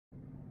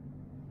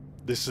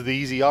This is the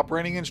easy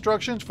operating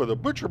instructions for the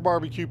Butcher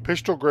Barbecue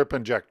Pistol Grip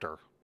Injector.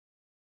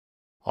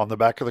 On the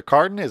back of the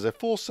carton is a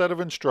full set of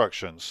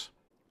instructions.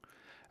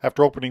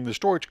 After opening the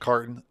storage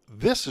carton,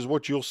 this is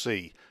what you'll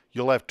see.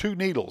 You'll have two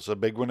needles, a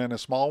big one and a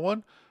small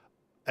one,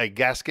 a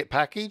gasket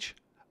package,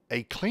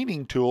 a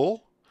cleaning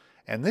tool,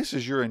 and this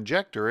is your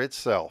injector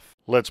itself.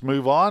 Let's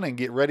move on and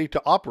get ready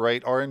to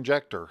operate our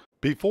injector.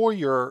 Before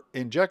your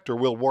injector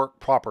will work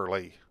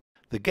properly,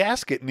 the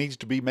gasket needs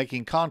to be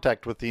making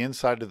contact with the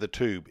inside of the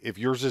tube. If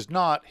yours is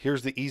not,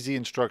 here's the easy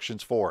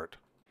instructions for it.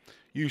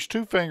 Use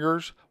two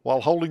fingers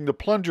while holding the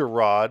plunger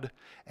rod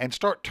and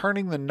start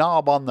turning the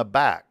knob on the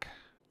back.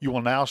 You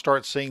will now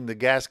start seeing the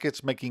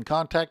gaskets making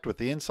contact with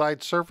the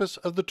inside surface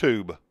of the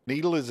tube.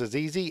 Needle is as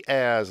easy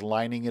as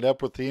lining it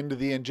up with the end of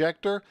the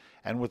injector,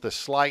 and with a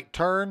slight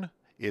turn,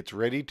 it's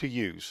ready to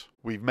use.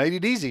 We've made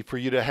it easy for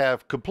you to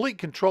have complete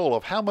control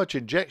of how much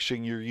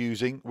injection you're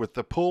using with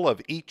the pull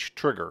of each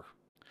trigger.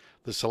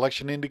 The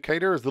selection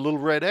indicator is the little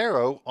red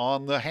arrow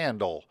on the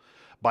handle.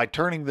 By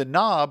turning the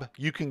knob,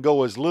 you can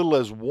go as little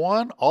as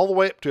 1 all the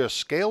way up to a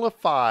scale of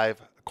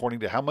 5 according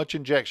to how much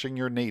injection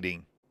you're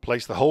needing.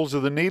 Place the holes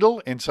of the needle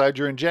inside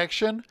your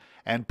injection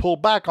and pull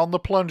back on the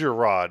plunger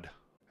rod.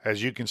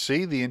 As you can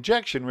see, the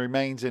injection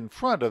remains in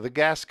front of the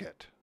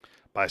gasket.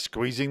 By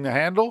squeezing the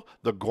handle,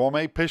 the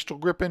Gourmet Pistol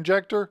Grip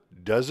Injector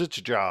does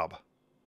its job.